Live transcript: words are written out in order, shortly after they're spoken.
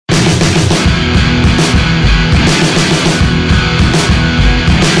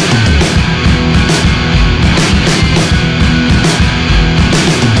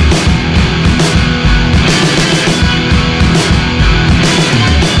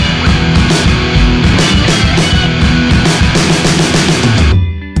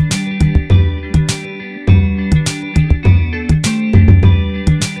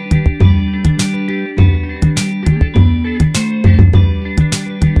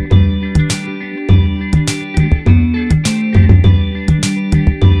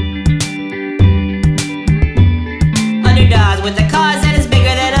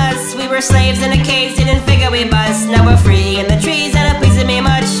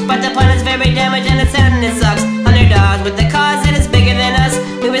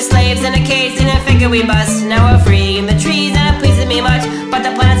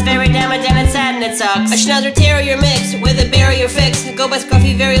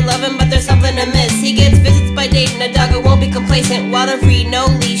we love him, but there's something amiss. He gets visits by Daeden, a dog who won't be complacent. While they're free, no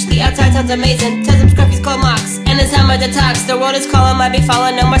leash, the outside sounds amazing. Tells him Scruffy's called Mox, and his hammer detox. The world is calling, might be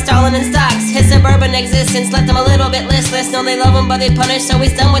falling, no more stalling in stocks. His suburban existence left him a little bit listless. No, they love him, but they punish, so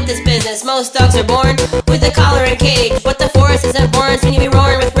he's done with this business. Most dogs are born with a collar and cage, but the forest isn't born, so you be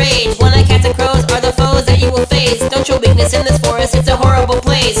roaring with rage. One-eyed cats and crows are the foes that you will face. Don't show weakness in this forest, it's a horrible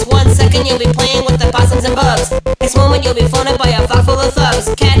place. 1 second you'll be playing with the possums and bugs. Next moment you'll be flooded by a flock full of thugs.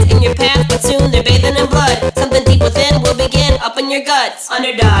 Cats in your path, but soon they're bathing in blood. Something deep within will begin up in your guts.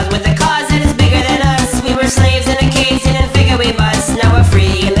 Underdogs with a cause that is bigger than us. We were slaves in a cage, didn't figure we bust. Now we're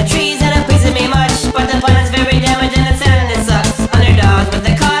free in the trees and it pleases me much, but the plan is very damaging and sad and it sucks. Underdogs with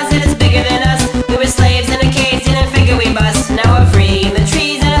a cause that is bigger than us. We were slaves in a cage, didn't figure we bust. Now we're free in the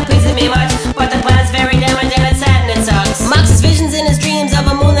trees and it pleases me much, but the plan is very damaging and sad and it sucks. Mox's visions in his dreams of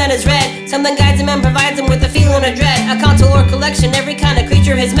a moon that is red. Something guides him and provides him with a feeling of dread. A console or collection, every kind of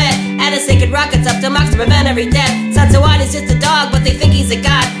creature has met. Add a sacred rockets up to Mox to prevent every death. Sounds so odd, he's just a dog, but they think he's a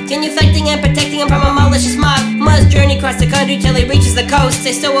god. Genuflecting and protecting him from a malicious mob. Must journey across the country till he reaches the coast.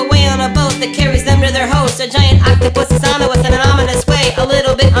 They stow away on a boat that carries them to their host. A giant octopus is on us in an ominous way. A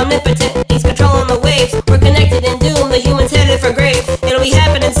little bit omnipotent, he's controlling the waves. We're connected in doom, the humans headed for grave. It'll be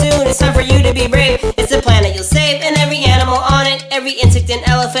happening soon, it's time for you to be brave. It's a planet you'll save, and every animal on it. Every insect and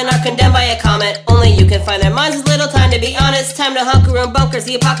elephant are condemned by a comet. Only you can find their minds, there's little time to be honest. Time to hunker in bunkers,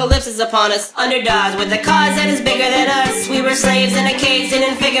 the apocalypse is upon us. Underdogs with a cause that is bigger than us. We were slaves in a cage,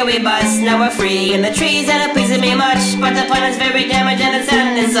 didn't figure we bust. Now we're free in the trees and it pleases me much, but the planet's very damaged and it's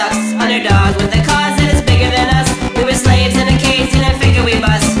sad and it sucks. Underdogs with a cause that is bigger than us. We were slaves in a cage, didn't figure we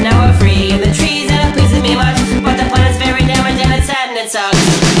bust. Now we're free in the trees and it pleases me much, but the planet's very damaged and it's sad and it sucks.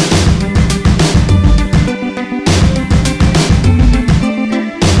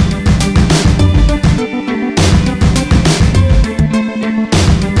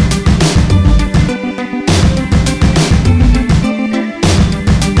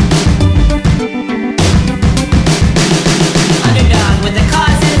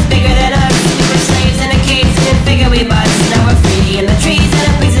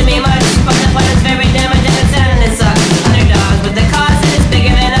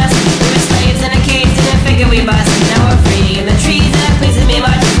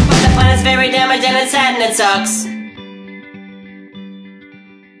 Sad and it sucks.